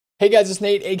Hey guys, it's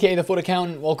Nate, aka the FUT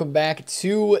Accountant. Welcome back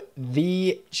to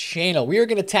the channel. We are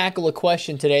going to tackle a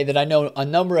question today that I know a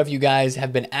number of you guys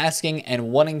have been asking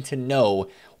and wanting to know.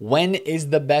 When is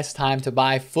the best time to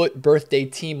buy FUT Birthday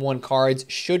Team 1 cards?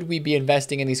 Should we be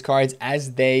investing in these cards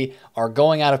as they are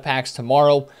going out of packs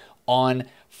tomorrow on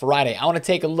Friday? I want to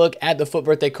take a look at the FUT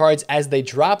Birthday cards as they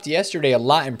dropped yesterday a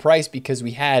lot in price because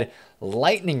we had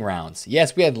lightning rounds.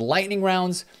 Yes, we had lightning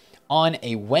rounds on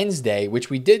a Wednesday, which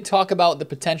we did talk about the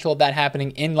potential of that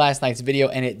happening in last night's video,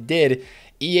 and it did.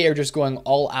 EA are just going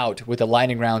all out with the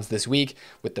lightning rounds this week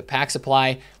with the pack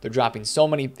supply. They're dropping so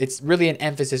many. It's really an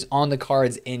emphasis on the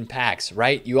cards in packs,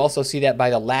 right? You also see that by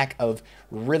the lack of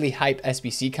really hype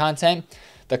SBC content.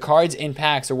 The cards in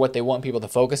packs are what they want people to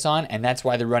focus on, and that's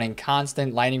why they're running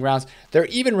constant lightning rounds. They're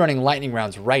even running lightning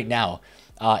rounds right now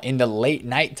in the late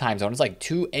night time zone. It's like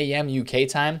 2 a.m. UK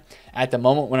time at the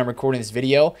moment when I'm recording this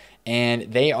video,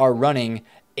 and they are running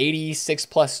 86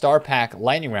 plus star pack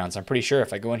lightning rounds. I'm pretty sure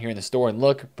if I go in here in the store and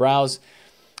look, browse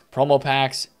promo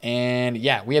packs, and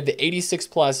yeah, we have the 86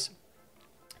 plus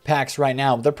packs right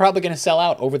now. They're probably going to sell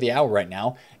out over the hour right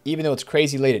now, even though it's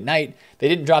crazy late at night. They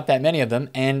didn't drop that many of them,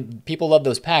 and people love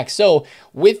those packs. So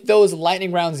with those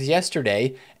lightning rounds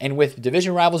yesterday, and with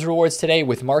division rivals rewards today,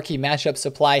 with marquee matchup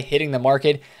supply hitting the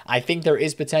market, I think there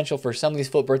is potential for some of these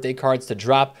FUT Birthday cards to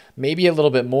drop maybe a little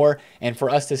bit more, and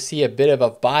for us to see a bit of a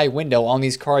buy window on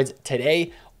these cards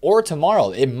today or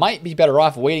tomorrow. It might be better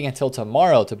off waiting until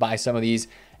tomorrow to buy some of these,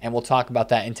 and we'll talk about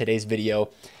that in today's video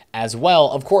as well.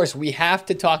 Of course, we have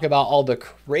to talk about all the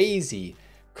crazy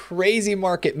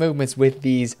market movements with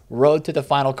these road to the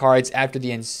final cards after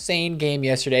the insane game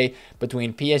yesterday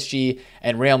between PSG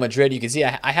and Real Madrid. You can see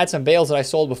I had some bales that I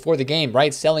sold before the game,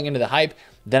 right? Selling into the hype.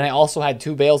 Then I also had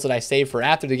 2 bales that I saved for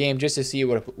after the game just to see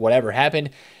whatever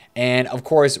happened. And of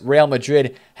course, Real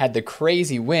Madrid had the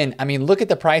crazy win. I mean, look at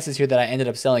the prices here that I ended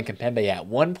up selling Kimpembe at.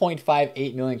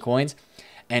 1.58 million coins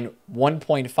and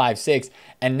 1.56,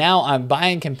 and now I'm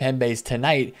buying Kimpembe's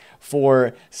tonight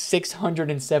for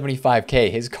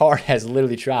 675k. His card has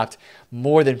literally dropped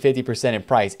more than 50% in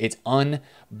price. It's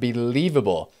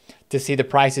unbelievable to see the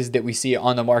prices that we see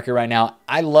on the market right now.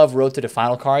 I love road to the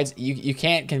final cards. You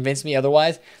can't convince me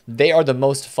otherwise. They are the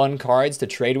most fun cards to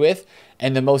trade with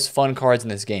and the most fun cards in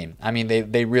this game. I mean,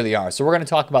 they really are. So we're going to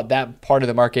talk about that part of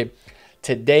the market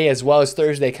today, as well as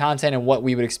Thursday content and what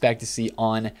we would expect to see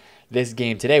on this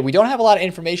game today. We don't have a lot of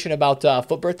information about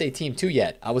FUT Birthday Team 2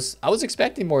 yet. I was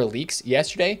expecting more leaks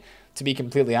yesterday, to be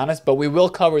completely honest, but we will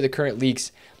cover the current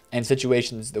leaks and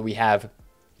situations that we have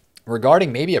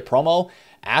regarding maybe a promo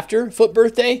after FUT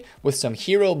Birthday with some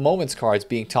hero moments cards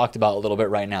being talked about a little bit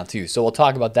right now too. So we'll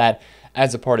talk about that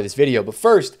as a part of this video. But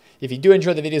first, if you do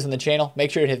enjoy the videos on the channel,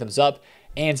 make sure to hit thumbs up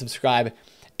and subscribe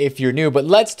if you're new. But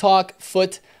let's talk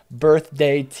FUT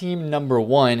Birthday Team number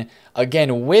 1.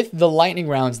 Again, with the lightning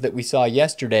rounds that we saw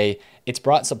yesterday, it's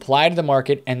brought supply to the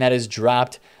market, and that has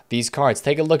dropped these cards.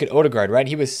 Take a look at Odegaard, right?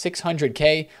 He was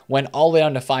 600k, went all the way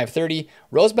down to 530,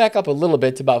 rose back up a little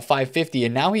bit to about 550,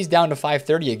 and now he's down to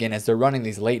 530 again as they're running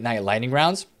these late night lightning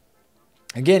rounds.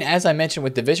 Again, as I mentioned,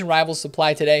 with division rivals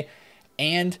supply today,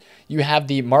 and you have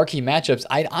the marquee matchups,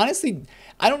 I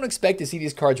don't expect to see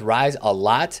these cards rise a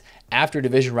lot after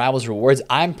division rivals rewards.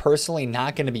 I'm personally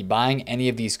not going to be buying any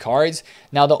of these cards.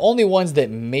 Now, the only ones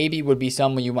that maybe would be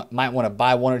some you might want to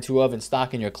buy 1 or 2 of and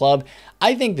stock in your club,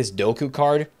 I think this Doku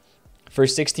card for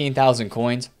 16,000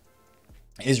 coins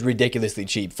is ridiculously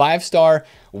cheap. 5-star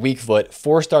weak foot,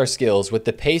 4-star skills with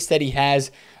the pace that he has,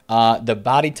 the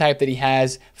body type that he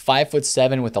has,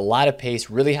 5'7" with a lot of pace,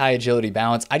 really high agility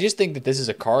balance. I just think that this is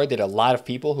a card that a lot of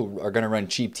people who are going to run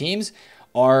cheap teams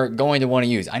are going to want to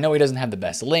use. I know he doesn't have the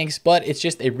best links, but it's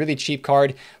just a really cheap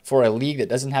card for a league that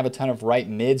doesn't have a ton of right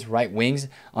mids, right wings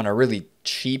on a really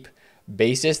cheap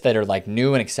basis that are like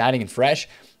new and exciting and fresh.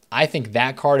 I think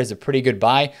that card is a pretty good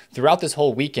buy throughout this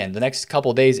whole weekend. The next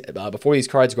couple days before these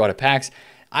cards go out of packs,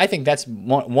 I think that's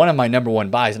one of my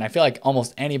 #1 buys, and I feel like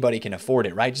almost anybody can afford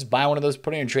it, right? Just buy one of those,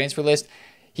 put it in your transfer list.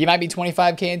 He might be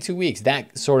 25k in 2 weeks.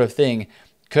 That sort of thing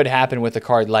could happen with a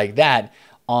card like that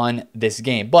on this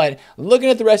game. But looking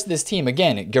at the rest of this team,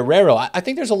 again, Guerrero, I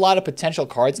think there's a lot of potential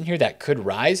cards in here that could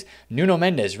rise. Nuno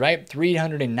Mendes, right?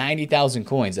 390,000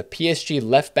 coins. A PSG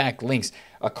left back links.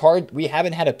 A card, we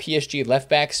haven't had a PSG left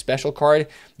back special card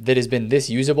that has been this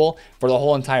usable for the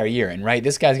whole entire year. And right,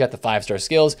 this guy's got the 5-star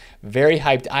skills. Very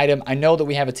hyped item. I know that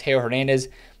we have a Teo Hernandez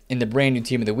in the brand new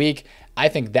team of the week. I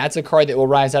think that's a card that will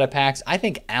rise out of packs. I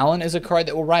think Allen is a card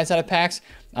that will rise out of packs.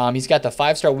 He's got the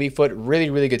 5-star weak foot,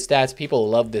 really good stats. People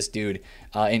love this dude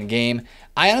in game.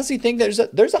 I honestly think there's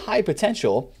a high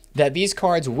potential that these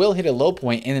cards will hit a low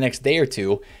point in the next day or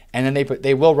two, and then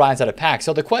they will rise out of packs.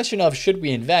 So the question of should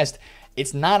we invest,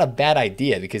 it's not a bad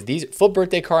idea, because these FUT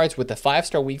Birthday cards with the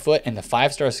 5-star weak foot and the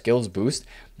 5-star skills boost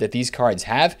that these cards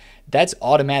have, that's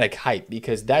automatic hype,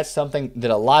 because that's something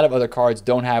that a lot of other cards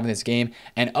don't have in this game,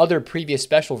 and other previous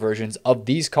special versions of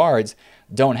these cards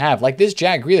don't have. Like this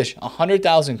Jack Grealish,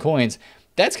 100,000 coins.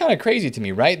 That's kind of crazy to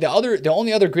me, right? The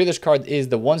only other Grealish card is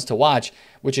the ones to watch,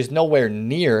 which is nowhere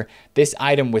near this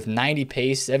item with 90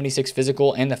 pace, 76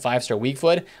 physical, and the 5-star weak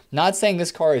foot. Not saying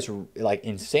this card is like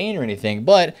insane or anything,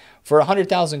 but for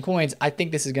 100,000 coins, I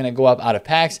think this is going to go up out of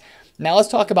packs. Now let's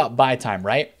talk about buy time,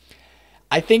 right?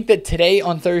 I think that today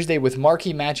on Thursday with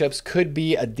marquee matchups could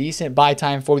be a decent buy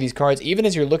time for these cards. Even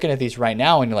as you're looking at these right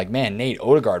now and you're like, man, Nate,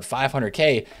 Odegaard,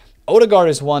 500K. Odegaard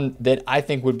is one that I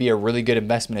think would be a really good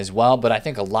investment as well, but I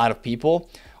think a lot of people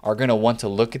are going to want to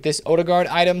look at this Odegaard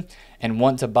item and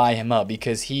want to buy him up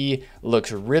because he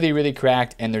looks really, really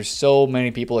cracked, and there's so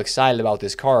many people excited about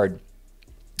this card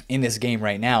in this game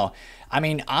right now. I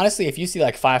mean, honestly, if you see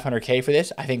like 500K for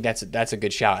this, I think that's a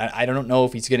good shout. I don't know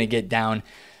if he's going to get down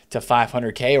to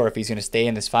 500K or if he's going to stay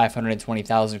in this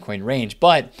 520,000 coin range,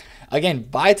 but again,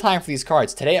 buy time for these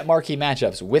cards today at marquee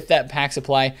matchups with that pack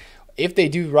supply. If they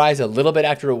do rise a little bit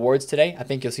after rewards today, I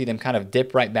think you'll see them kind of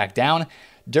dip right back down.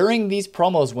 During these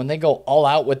promos, when they go all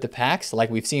out with the packs, like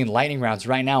we've seen lightning rounds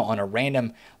right now on a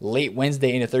random late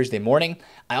Wednesday into Thursday morning,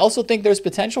 I also think there's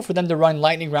potential for them to run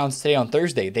lightning rounds today on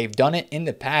Thursday. They've done it in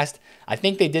the past. I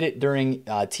think they did it during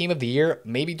Team of the Year,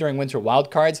 maybe during Winter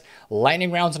Wildcards.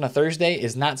 Lightning rounds on a Thursday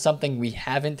is not something we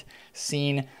haven't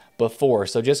seen before.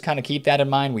 So just kind of keep that in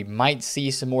mind. We might see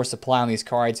some more supply on these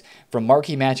cards from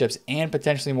marquee matchups and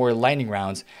potentially more lightning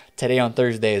rounds today on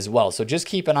Thursday as well. So just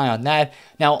keep an eye on that.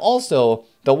 Now, also,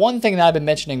 the one thing that I've been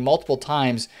mentioning multiple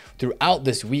times throughout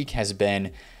this week has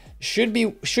been, should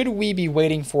we be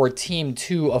waiting for Team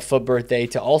 2 of FUT Birthday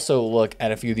to also look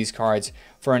at a few of these cards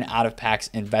for an out-of-packs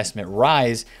investment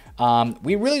rise?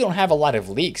 We really don't have a lot of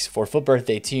leaks for FUT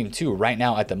Birthday Team 2 right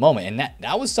now at the moment, and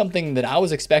that was something that I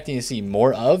was expecting to see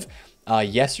more of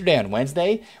yesterday on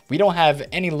Wednesday. We don't have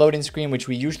any loading screen, which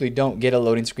we usually don't get a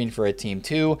loading screen for a Team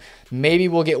 2. Maybe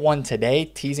we'll get one today,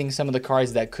 teasing some of the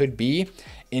cards that could be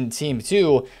in Team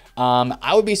 2.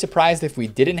 I would be surprised if we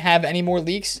didn't have any more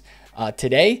leaks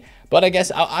today, but I guess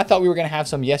I thought we were going to have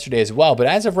some yesterday as well. But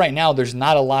as of right now, there's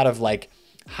not a lot of like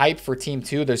hype for Team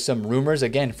 2. There's some rumors,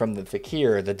 again, from the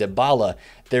Fekir, the Dybala.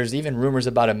 There's even rumors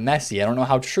about a Messi. I don't know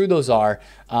how true those are,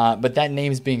 but that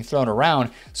name's being thrown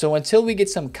around. So until we get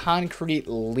some concrete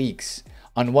leaks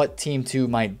on what Team 2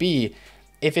 might be,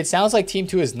 if it sounds like Team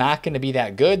 2 is not going to be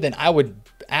that good, then I would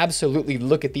absolutely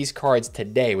look at these cards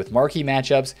today with marquee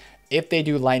matchups. If they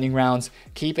do lightning rounds,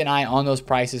 keep an eye on those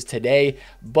prices today.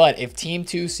 But if Team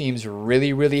 2 seems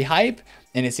really, really hype,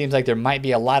 and it seems like there might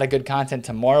be a lot of good content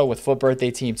tomorrow with FUT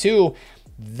Birthday Team 2,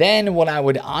 then what I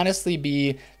would honestly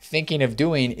be thinking of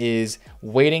doing is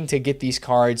waiting to get these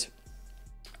cards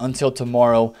until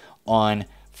tomorrow on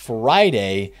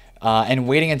Friday, and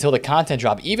waiting until the content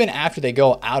drop, even after they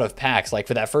go out of packs, like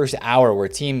for that first hour where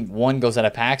Team 1 goes out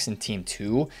of packs and Team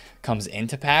 2 comes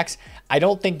into packs. I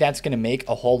don't think that's going to make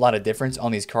a whole lot of difference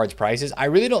on these cards' prices. I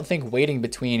really don't think waiting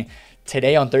between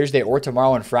today on Thursday or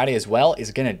tomorrow on Friday as well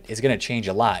is gonna change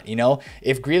a lot. You know,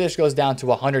 if Grealish goes down to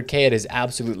 100K at his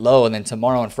absolute low, and then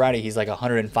tomorrow on Friday he's like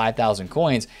 105,000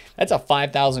 coins, that's a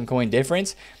 5,000 coin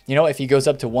difference. You know, if he goes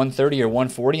up to 130 or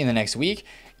 140 in the next week,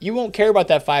 you won't care about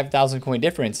that 5,000 coin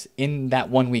difference in that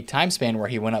 1 week time span where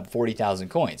he went up 40,000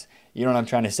 coins. You know what I'm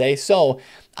trying to say? So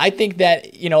I think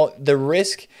that, you know, the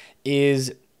risk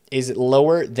is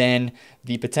lower than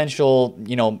the potential,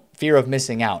 you know, fear of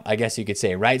missing out, I guess you could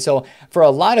say, right? So for a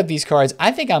lot of these cards,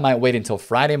 I think I might wait until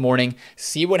Friday morning,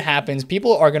 see what happens.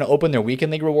 People are going to open their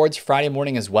weekend league rewards Friday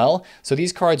morning as well. So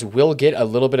these cards will get a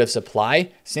little bit of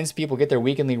supply since people get their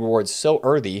weekend league rewards so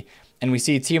early. And we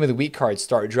see Team of the Week cards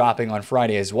start dropping on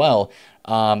Friday as well.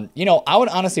 You know, I would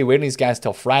honestly wait on these guys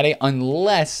till Friday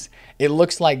unless it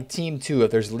looks like Team 2,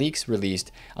 if there's leaks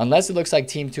released, unless it looks like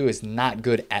Team 2 is not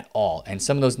good at all. And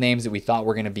some of those names that we thought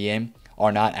were going to be in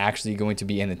are not actually going to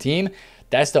be in the team.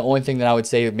 That's the only thing that I would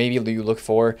say maybe you look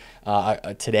for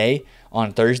today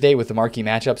on Thursday with the marquee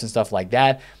matchups and stuff like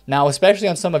that. Now, especially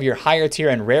on some of your higher tier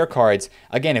and rare cards,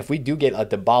 again, if we do get a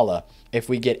Dybala, if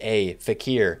we get a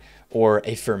Fekir, or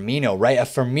a Firmino, right? A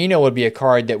Firmino would be a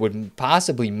card that would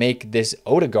possibly make this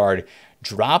Odegaard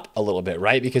drop a little bit,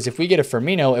 right? Because if we get a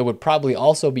Firmino, it would probably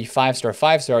also be 5-star,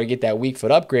 5-star, get that weak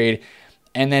foot upgrade,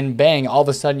 and then bang, all of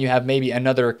a sudden you have maybe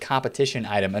another competition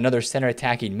item, another center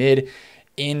attacking mid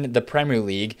in the Premier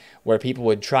League where people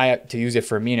would try to use a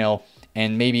Firmino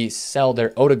and maybe sell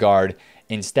their Odegaard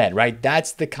instead, right?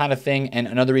 That's the kind of thing. And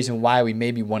another reason why we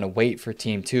maybe want to wait for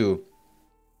Team 2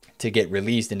 to get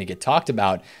released and to get talked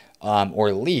about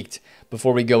or leaked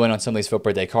before we go in on some of these FUT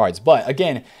Birthday cards. But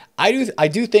again, I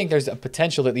do think there's a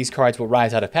potential that these cards will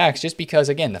rise out of packs just because,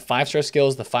 again, the 5-star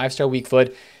skills, the 5-star weak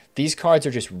foot, these cards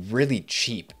are just really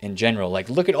cheap in general. Like,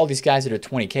 look at all these guys that are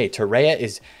 20K. Torreira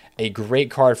is a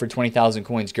great card for 20,000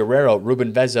 coins. Guerrero,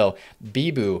 Ruben Vezzo,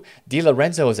 Bibu, Di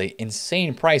Lorenzo is an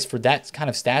insane price for that kind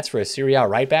of stats for a Serie A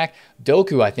right back.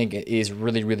 Doku, I think, is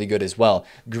really, really good as well.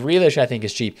 Grealish, I think,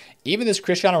 is cheap. Even this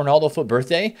Cristiano Ronaldo FUT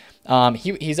Birthday,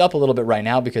 he's up a little bit right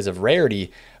now because of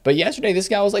rarity. But yesterday, this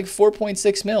guy was like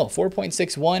 4.6 mil,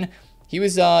 4.61. He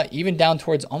was even down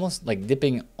towards almost like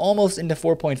dipping almost into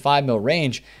 4.5 mil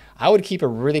range. I would keep a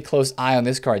really close eye on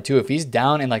this card too. If he's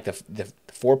down in like the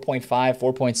 4.5,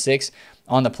 4.6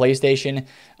 on the PlayStation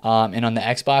and on the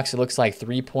Xbox, it looks like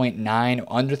 3.9,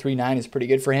 under 3.9 is pretty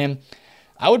good for him.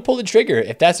 I would pull the trigger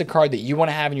if that's a card that you want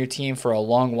to have in your team for a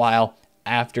long while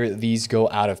after these go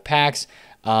out of packs.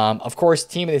 Of course,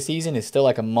 team of the season is still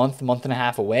like a month and a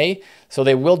half away, so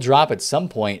they will drop at some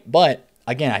point. But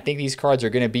again, I think these cards are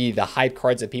going to be the hype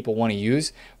cards that people want to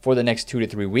use for the next 2 to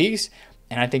 3 weeks.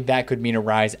 And I think that could mean a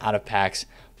rise out of packs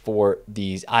for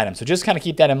these items. So just kind of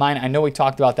keep that in mind. I know we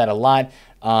talked about that a lot,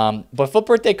 but FUT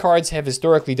Birthday cards have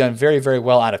historically done very, very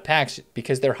well out of packs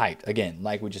because they're hyped. Again,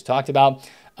 like we just talked about,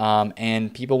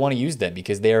 and people want to use them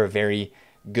because they are very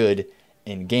good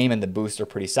in game and the boosts are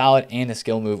pretty solid and the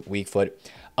skill move weak foot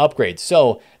upgrades.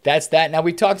 So that's that. Now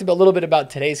we talked a little bit about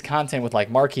today's content with like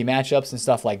marquee matchups and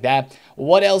stuff like that.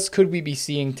 What else could we be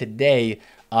seeing today?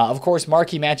 Of course,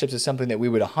 marquee matchups is something that we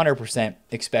would 100%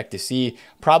 expect to see.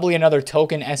 Probably another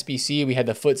token SBC. We had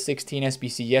the FUT 16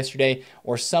 SBC yesterday,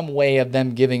 or some way of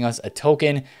them giving us a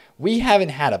token. We haven't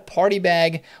had a party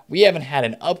bag. We haven't had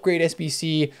an upgrade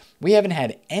SBC. We haven't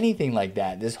had anything like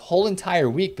that this whole entire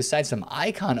week besides some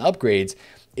icon upgrades.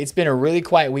 It's been a really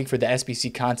quiet week for the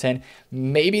SBC content.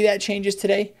 Maybe that changes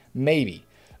today. Maybe.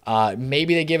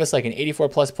 Maybe they give us like an 84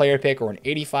 plus player pick or an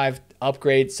 85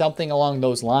 upgrade, something along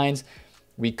those lines.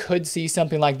 We could see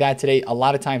something like that today. A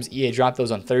lot of times EA drop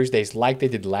those on Thursdays like they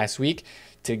did last week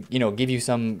to, you know, give you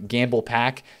some gamble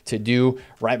pack to do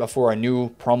right before a new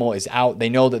promo is out. They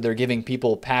know that they're giving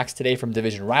people packs today from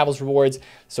Division Rivals rewards,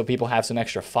 so people have some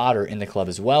extra fodder in the club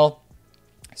as well.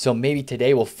 So maybe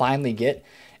today we'll finally get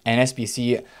an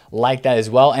SBC like that as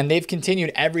well. And they've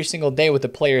continued every single day with the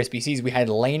player SBCs. We had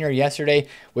Laner yesterday,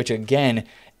 which again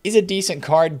is a decent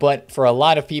card, but for a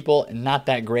lot of people, not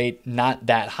that great, not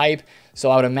that hype. So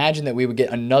I would imagine that we would get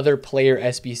another player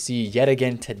SBC yet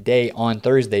again today on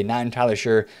Thursday. Not entirely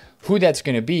sure who that's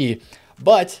going to be,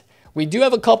 but we do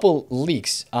have a couple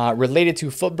leaks related to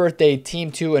FUT Birthday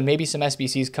Team 2 and maybe some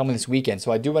SBCs coming this weekend.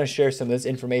 So I do want to share some of this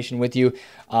information with you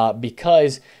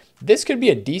because this could be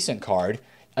a decent card.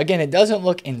 Again, it doesn't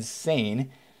look insane.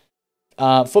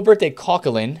 FUT Birthday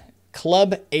Coquelin,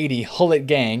 Club 80 Hullet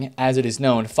Gang, as it is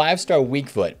known, 5-star weak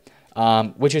foot.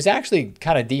 Which is actually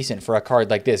kind of decent for a card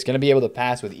like this. Going to be able to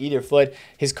pass with either foot.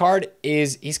 His card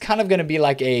is, he's kind of going to be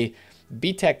like a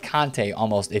B-Tech Conte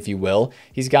almost, if you will.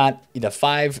 He's got the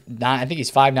 5'9", I think he's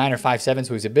 5'9" or 5'7",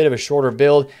 so he's a bit of a shorter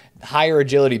build, higher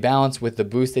agility balance with the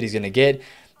boost that he's going to get.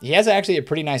 He has actually a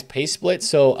pretty nice pace split,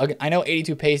 so I know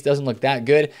 82 pace doesn't look that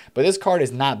good, but this card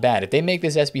is not bad. If they make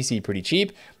this SBC pretty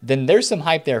cheap, then there's some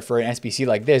hype there for an SBC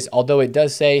like this, although it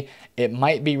does say it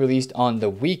might be released on the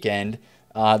weekend.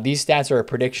 These stats are a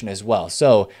prediction as well.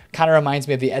 So kind of reminds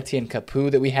me of the Etienne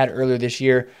Capoue that we had earlier this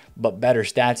year, but better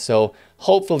stats. So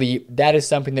hopefully that is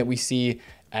something that we see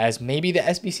as maybe the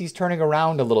SBC's turning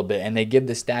around a little bit and they give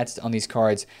the stats on these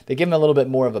cards, they give them a little bit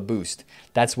more of a boost.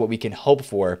 That's what we can hope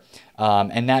for.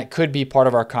 And that could be part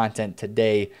of our content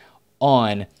today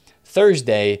on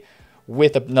Thursday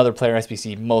with another player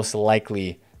SBC most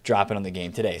likely dropping on the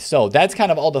game today. So that's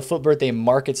kind of all the FUT Birthday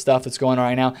Market stuff that's going on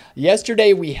right now.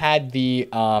 Yesterday we had the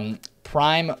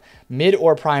prime mid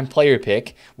or prime player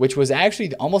pick, which was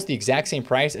actually almost the exact same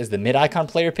price as the mid icon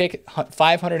player pick,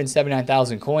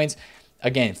 579,000 coins.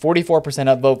 Again, 44%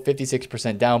 upvote,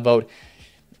 56% downvote.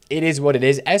 It is what it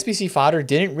is. SBC fodder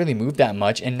didn't really move that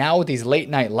much, and now with these late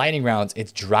night lightning rounds,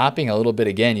 it's dropping a little bit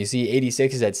again. You see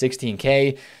 86 is at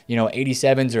 16K, you know,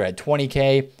 87s are at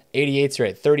 20K, 88s are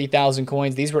at 30,000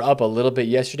 coins. These were up a little bit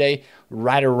yesterday,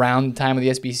 right around the time of the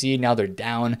SBC. Now they're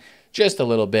down just a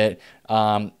little bit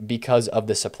because of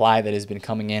the supply that has been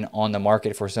coming in on the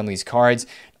market for some of these cards.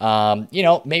 You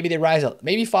know, maybe they rise,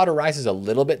 maybe fodder rises a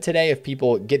little bit today if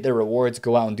people get their rewards,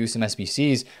 go out and do some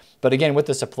SBCs. But again, with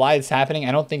the supply that's happening,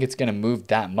 I don't think it's going to move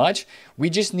that much.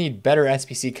 We just need better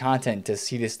SBC content to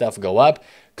see this stuff go up.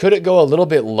 Could it go a little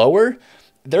bit lower?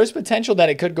 there's potential that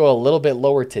it could go a little bit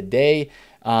lower today.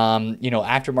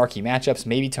 After marquee matchups,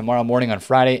 maybe tomorrow morning on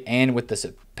Friday, and with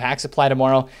the pack supply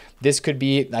tomorrow, this could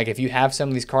be like, if you have some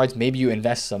of these cards, maybe you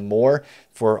invest some more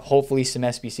for hopefully some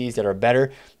SBCs that are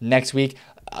better next week.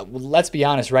 Let's be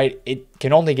honest, right? It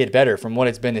can only get better from what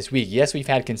it's been this week. Yes, we've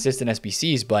had consistent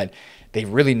SBCs, but they've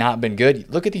really not been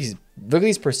good. Look at these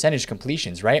percentage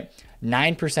completions, right?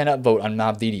 9% upvote on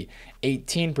Mavdidi,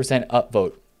 18%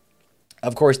 upvote.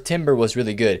 Of course, Timber was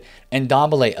really good. And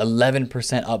Dombele, 11%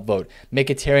 upvote.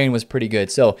 Mkhitaryan was pretty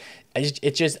good. So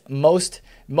it's just most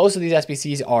of these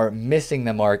SBCs are missing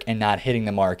the mark and not hitting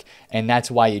the mark. And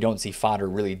that's why you don't see fodder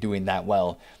really doing that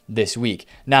well this week.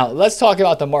 Now, let's talk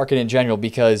about the market in general,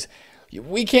 because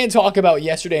we can't talk about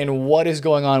yesterday and what is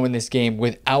going on in this game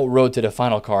without Road to the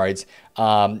Final cards.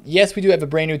 Yes, we do have a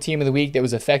brand new team of the week that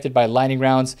was affected by lightning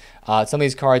rounds. Some of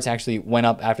these cards actually went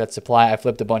up after that supply. I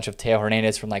flipped a bunch of Teo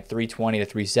Hernandez from like 320 to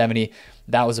 370.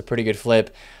 That was a pretty good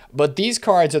flip. But these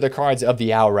cards are the cards of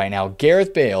the hour right now.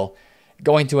 Gareth Bale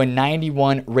going to a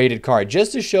 91 rated card.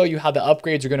 Just to show you how the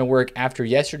upgrades are going to work after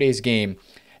yesterday's game,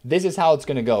 this is how it's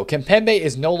going to go. Kimpembe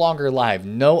is no longer live.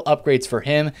 No upgrades for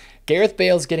him. Gareth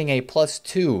Bale's getting a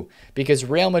 +2 because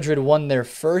Real Madrid won their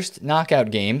first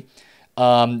knockout game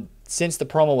since the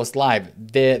promo was live.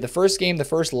 The first game, the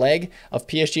first leg of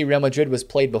PSG Real Madrid was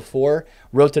played before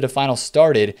Road to the Final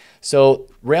started. So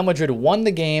Real Madrid won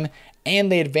the game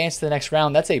and they advanced to the next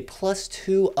round. That's a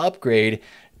 +2 upgrade.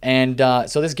 And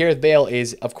so this Gareth Bale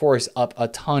is, of course, up a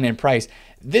ton in price.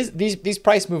 These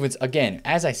price movements, again,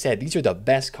 as I said, these are the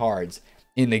best cards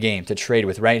in the game to trade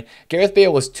with, right? Gareth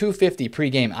Bale was 250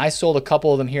 pre-game. I sold a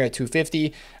couple of them here at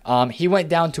 250. He went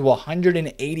down to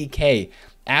 180K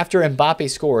after Mbappe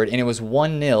scored, and it was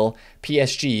 1-0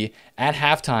 PSG at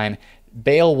halftime.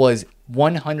 Bale was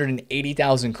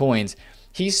 180,000 coins.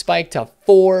 He spiked to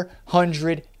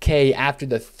 400K after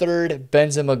the third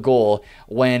Benzema goal,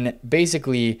 when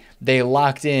basically they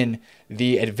locked in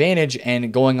the advantage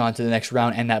and going on to the next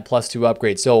round and that +2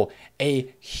 upgrade. So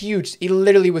a huge, he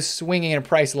literally was swinging in a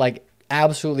price like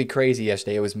absolutely crazy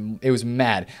yesterday. It was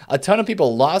mad. A ton of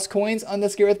people lost coins on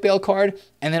this Gareth Bale card,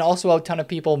 and then also a ton of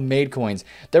people made coins.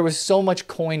 There was so much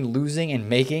coin losing and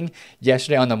making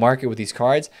yesterday on the market with these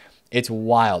cards. It's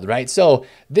wild, right? So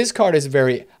this card is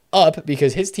very up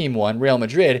because his team won, Real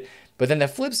Madrid. But then the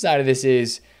flip side of this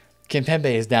is Kimpembe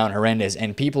is down horrendous,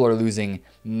 and people are losing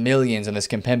millions on this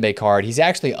Kimpembe card. He's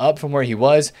actually up from where he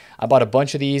was. I bought a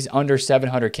bunch of these under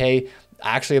 700K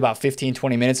actually about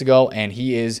 15-20 minutes ago, and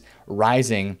he is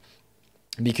rising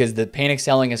because the panic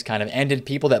selling has kind of ended.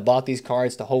 People that bought these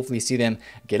cards to hopefully see them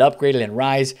get upgraded and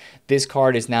rise, this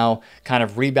card is now kind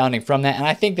of rebounding from that. And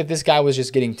I think that this guy was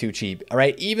just getting too cheap. All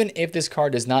right, even if this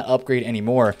card does not upgrade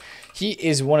anymore, he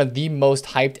is one of the most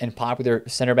hyped and popular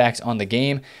center backs on the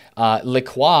game.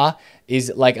 Lecroix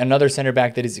is like another center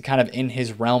back that is kind of in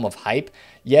his realm of hype.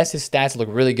 Yes, his stats look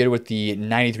really good with the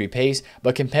 93 pace,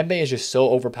 but Kimpembe is just so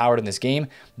overpowered in this game.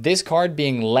 This card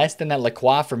being less than that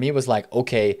Lecroix for me was like,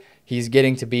 okay, he's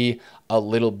getting to be a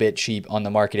little bit cheap on the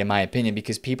market in my opinion,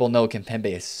 because people know Kimpembe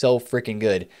is so freaking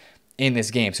good in this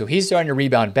game. So he's starting to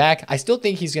rebound back. I still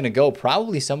think he's going to go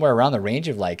probably somewhere around the range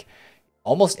of like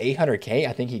almost 800K.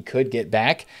 I think he could get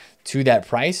back to that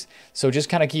price. So just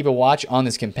kind of keep a watch on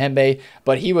this Kimpembe.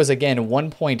 But he was, again, I bought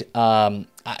a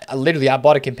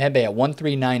Kimpembe at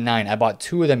 1.399. I bought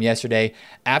two of them yesterday.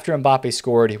 After Mbappe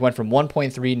scored, he went from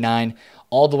 1.39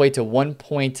 all the way to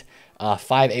 1.58,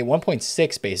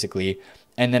 1.6 basically.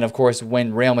 And then, of course,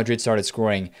 when Real Madrid started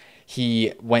scoring,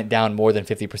 he went down more than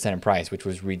 50% in price, which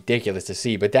was ridiculous to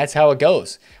see. But that's how it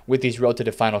goes with these Road to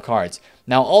the Final cards.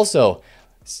 Now, also,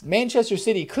 Manchester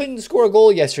City couldn't score a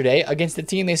goal yesterday against the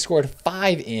team they scored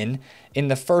 5 in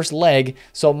the first leg.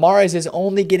 So Mahrez is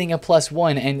only getting a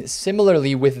 +1. And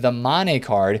similarly with the Mane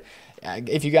card,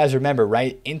 if you guys remember,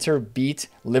 right, Inter beat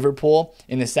Liverpool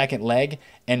in the second leg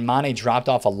and Mane dropped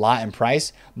off a lot in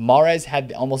price. Mahrez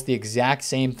had almost the exact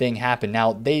same thing happen.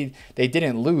 Now, they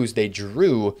didn't lose, they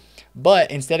drew.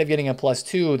 But instead of getting a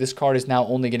 +2, this card is now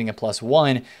only getting a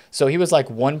 +1. So he was like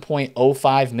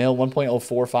 1.05 mil,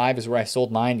 1.045 is where I sold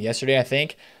mine yesterday, I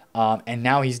think. And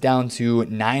now he's down to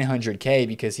 900K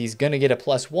because he's going to get a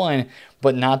 +1,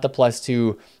 but not the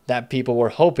 +2 that people were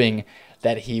hoping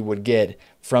that he would get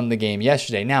from the game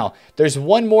yesterday. Now, there's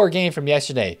one more game from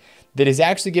yesterday that is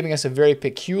actually giving us a very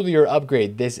peculiar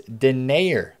upgrade. This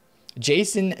Denayer.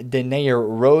 Jason Denayer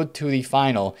Road to the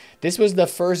Final. This was the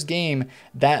first game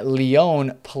that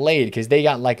Lyon played because they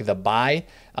got like the bye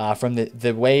from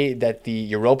the way that the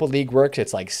Europa League works.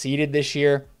 It's like seeded this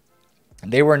year.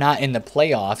 They were not in the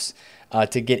playoffs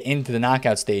to get into the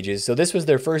knockout stages. So this was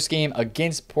their first game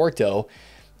against Porto.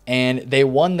 and they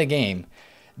won the game.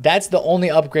 That's the only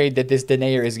upgrade that this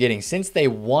Denayer is getting. Since they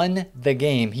won the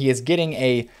game, he is getting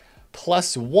a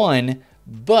 +1,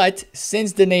 but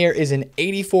since Denayer is an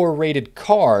 84 rated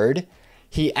card,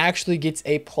 he actually gets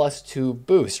a +2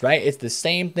 boost, right? It's the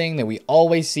same thing that we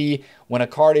always see when a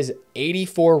card is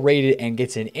 84 rated and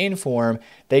gets an inform,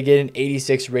 they get an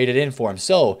 86 rated inform.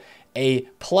 So a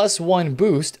 +1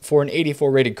 boost for an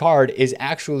 84 rated card is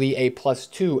actually a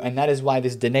 +2, and that is why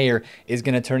this Denayer is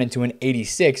going to turn into an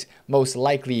 86, most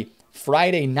likely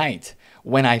Friday night,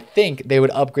 when I think they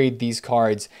would upgrade these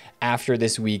cards after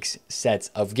this week's sets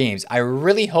of games. I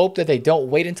really hope that they don't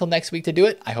wait until next week to do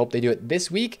it. I hope they do it this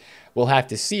week. We'll have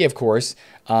to see, of course,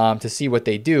 to see what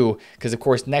they do, because, of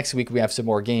course, next week we have some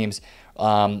more games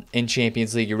in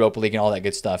Champions League, Europa League, and all that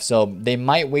good stuff. So they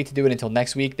might wait to do it until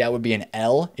next week. That would be an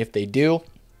L if they do.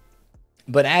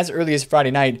 But as early as Friday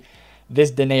night,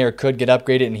 this Denayer could get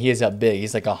upgraded, and he is up big.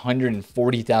 He's like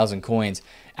 140,000 coins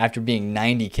after being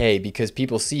 90K, because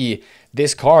people see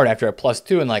this card after a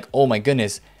 +2 and like, oh my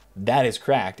goodness, that is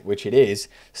cracked, which it is.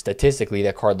 Statistically,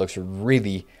 that card looks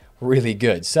really, really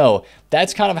good. So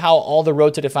that's kind of how all the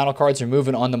road to the final cards are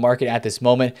moving on the market at this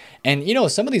moment. And, you know,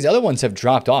 some of these other ones have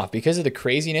dropped off because of the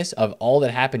craziness of all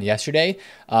that happened yesterday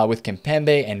with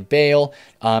Kimpembe and Bale.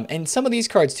 And some of these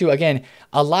cards too, again,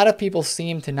 a lot of people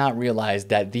seem to not realize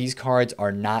that these cards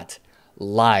are not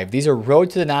live. These are road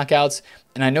to the knockouts.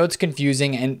 And I know it's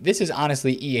confusing, and this is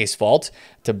honestly EA's fault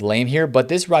to blame here, but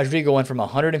this Rodrigo went from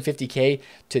 150K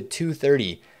to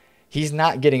 230. He's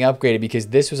not getting upgraded because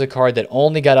this was a card that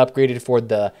only got upgraded for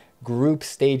the group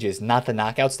stages, not the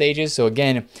knockout stages. So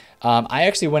again, I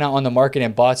actually went out on the market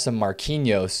and bought some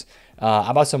Marquinhos.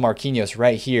 I bought some Marquinhos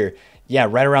right here. Yeah,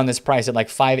 right around this price at like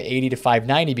 580 to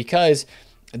 590, because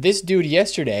this dude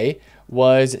yesterday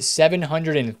was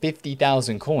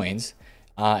 750,000 coins.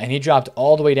 And he dropped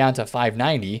all the way down to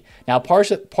 590. Now, a part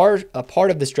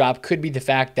of this drop could be the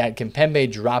fact that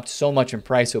Kimpembe dropped so much in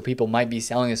price, so people might be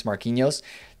selling this Marquinhos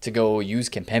to go use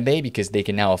Kimpembe because they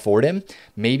can now afford him.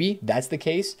 Maybe that's the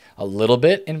case. A little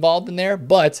bit involved in there,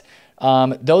 but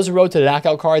those road to the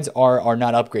knockout cards are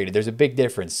not upgraded. There's a big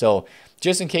difference. So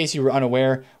just in case you were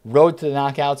unaware, road to the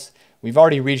knockouts, we've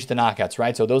already reached the knockouts,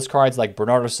 right? So those cards like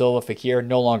Bernardo Silva, Fekir,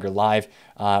 no longer live.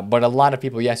 But a lot of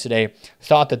people yesterday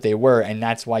thought that they were, and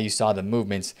that's why you saw the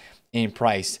movements in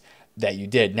price that you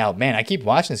did. Now, man, I keep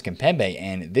watching this Kimpembe,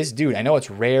 and this dude, I know it's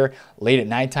rare late at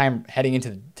nighttime heading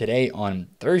into today on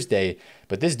Thursday,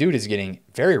 but this dude is getting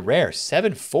very rare.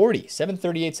 740,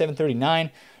 738,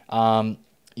 739.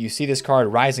 You see this card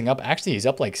rising up. Actually, he's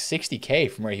up like 60K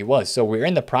from where he was. So we're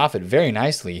in the profit very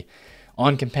nicely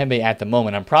on Kimpembe at the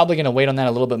moment. I'm probably going to wait on that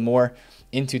a little bit more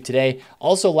into today.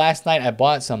 Also, last night I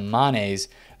bought some Manes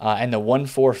in the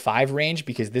 145 range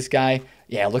because this guy,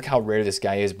 yeah, look how rare this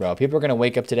guy is, bro. People are going to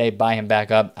wake up today, buy him back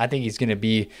up. I think he's going to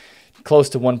be close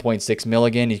to 1.6 mil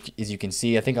again, as you can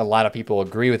see. I think a lot of people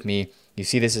agree with me. You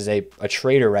see this is a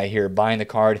trader right here buying the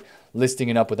card, listing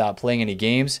it up without playing any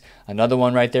games. Another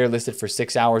one right there listed for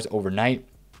 6 hours overnight.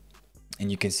 And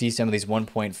you can see some of these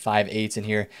 1.58s in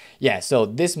here. Yeah, so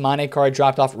this Mane card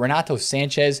dropped off. Renato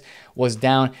Sanchez was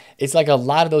down. It's like a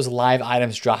lot of those live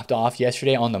items dropped off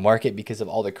yesterday on the market because of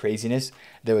all the craziness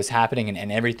that was happening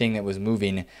and everything that was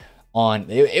moving on.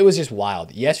 It was just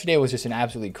wild. Yesterday was just an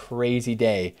absolutely crazy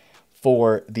day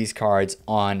for these cards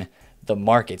on the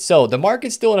market. So the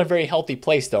market's still in a very healthy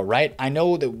place though, right? I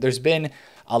know that there's been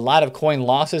a lot of coin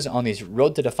losses on these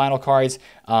road to the final cards,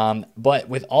 but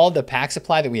with all the pack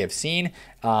supply that we have seen,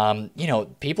 you know,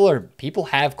 people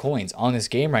have coins on this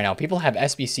game right now. People have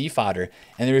SBC fodder,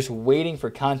 and they're just waiting for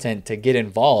content to get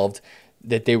involved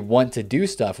that they want to do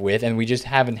stuff with, and we just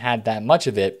haven't had that much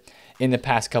of it in the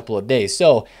past couple of days.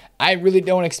 So I really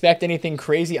don't expect anything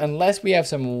crazy unless we have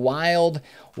some wild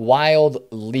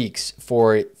leaks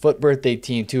for FUT Birthday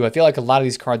Team 2. I feel like a lot of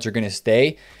these cards are going to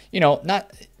stay, you know,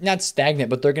 not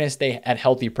stagnant, but they're going to stay at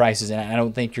healthy prices. And I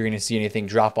don't think you're going to see anything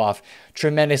drop off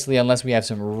tremendously unless we have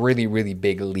some really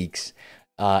big leaks.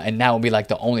 And that would be like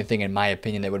the only thing, in my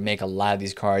opinion, that would make a lot of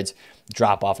these cards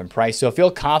drop off in price. So I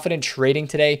feel confident trading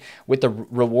today with the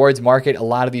rewards market. A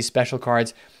lot of these special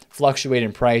cards fluctuate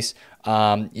in price.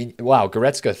 Wow,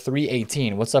 Goretzka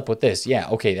 318. What's up with this? Yeah,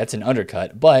 okay, that's an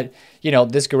undercut. But, you know,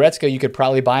 this Goretzka, you could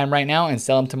probably buy him right now and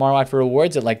sell him tomorrow after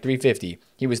rewards at like 350.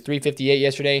 He was 358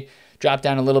 yesterday, dropped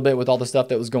down a little bit with all the stuff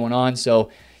that was going on. So,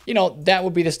 you know, that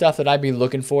would be the stuff that I'd be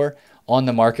looking for on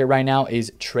the market right now,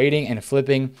 is trading and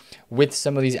flipping with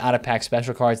some of these out-of-pack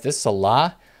special cards. This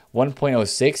Salah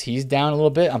 1.06. He's down a little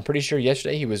bit. I'm pretty sure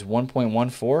yesterday he was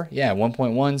 1.14. Yeah,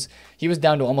 1.1s. He was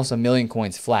down to almost 1 million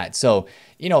coins flat. So,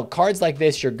 you know, cards like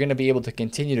this, you're going to be able to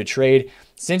continue to trade.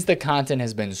 Since the content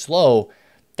has been slow,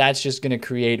 that's just going to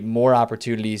create more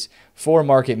opportunities for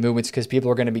market movements because people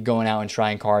are going to be going out and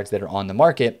trying cards that are on the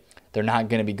market. They're not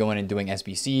going to be going and doing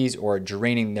SBCs or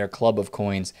draining their club of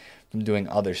coins from doing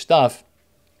other stuff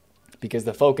because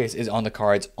the focus is on the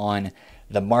cards on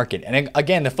the market. And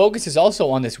again, the focus is also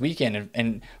on this weekend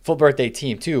and FUT Birthday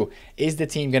Team too. Is the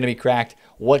team going to be cracked?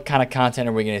 What kind of content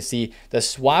are we going to see? The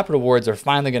swap rewards are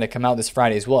finally going to come out this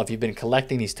Friday as well. If you've been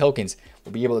collecting these tokens,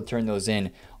 we'll be able to turn those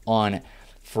in on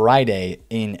Friday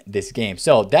in this game.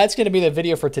 So that's going to be the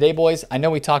video for today, boys. I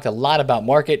know we talked a lot about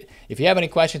market. If you have any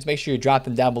questions, make sure you drop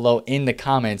them down below in the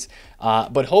comments.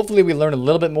 But hopefully we learned a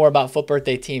little bit more about FUT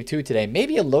Birthday Team 2 today.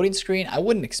 Maybe a loading screen. I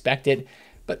wouldn't expect it,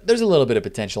 but there's a little bit of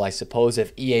potential, I suppose,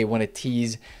 if EA want to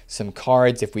tease some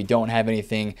cards, if we don't have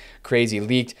anything crazy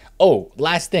leaked. Oh,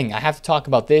 last thing. I have to talk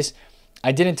about this.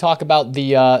 I didn't talk about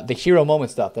the hero moment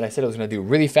stuff that I said I was going to do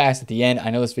really fast at the end. I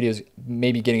know this video is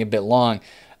maybe getting a bit long.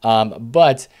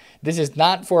 But this is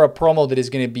not for a promo that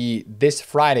is going to be this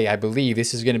Friday, I believe.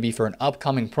 This is going to be for an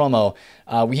upcoming promo.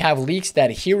 We have leaks that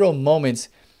hero moments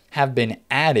have been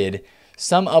added,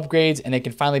 some upgrades, and they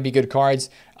can finally be good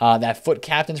cards. That FUT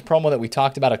Captains promo that we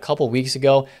talked about a couple weeks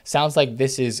ago sounds like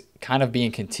this is kind of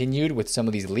being continued with some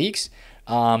of these leaks.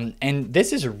 And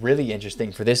this is really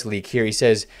interesting for this leak here. He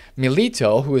says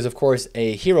Milito, who is of course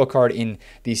a hero card in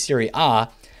the Serie A,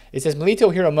 it says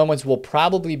Milito hero moments will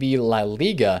probably be La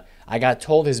Liga. I got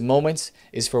told his moments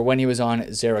is for when he was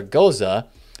on Zaragoza,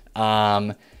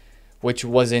 which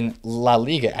was in La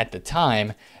Liga at the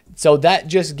time. So that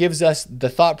just gives us the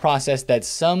thought process that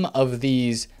some of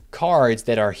these cards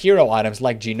that are hero items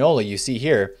like Ginola, you see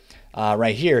here,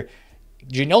 right here,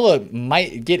 Ginola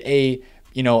might get a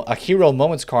hero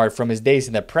moments card from his days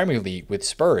in the Premier League with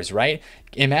Spurs, right?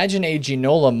 Imagine a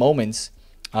Ginola moments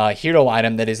hero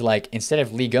item that is like, instead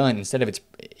of Ligue 1,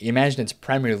 imagine it's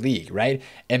Premier League, right?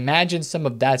 Imagine some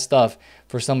of that stuff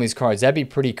for some of these cards. That'd be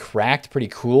pretty cracked, pretty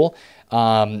cool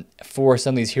for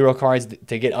some of these hero cards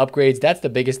to get upgrades. That's the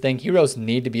biggest thing. Heroes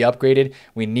need to be upgraded.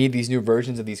 We need these new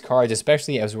versions of these cards,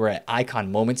 especially as we're at icon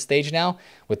moment stage now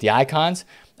with the icons.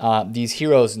 These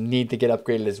heroes need to get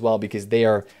upgraded as well because they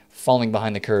are falling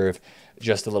behind the curve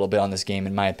just a little bit on this game,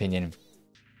 in my opinion,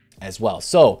 as well.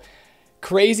 So,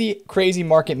 crazy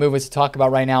market movements to talk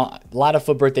about right now. A lot of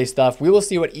FUT Birthday stuff. We will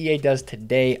see what EA does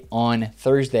today on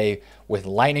Thursday with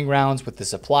lightning rounds, with the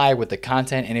supply, with the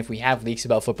content, and if we have leaks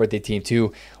about FUT Birthday Team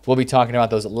 2, we'll be talking about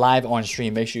those live on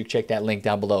stream. Make sure you check that link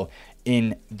down below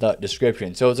in the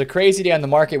description. So it's a crazy day on the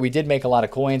market. We did make a lot of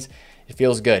coins. It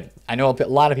feels good. I know a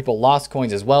lot of people lost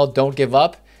coins as well. Don't give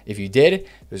up. If you did,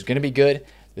 there's going to be good.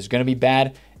 There's going to be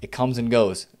bad. It comes and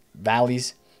goes.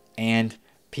 Valleys and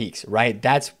peaks, right?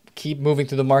 Keep moving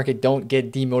through the market. Don't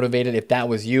get demotivated. If that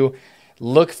was you,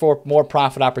 look for more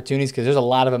profit opportunities because there's a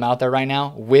lot of them out there right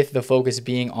now, with the focus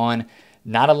being on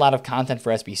not a lot of content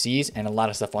for SBCs and a lot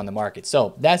of stuff on the market.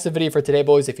 So that's the video for today,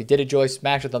 boys. If you did enjoy,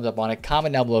 smash a thumbs up on it.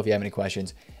 Comment down below if you have any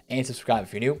questions, and subscribe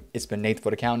if you're new. It's been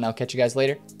TheFutAccountant. I'll catch you guys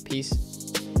later. Peace.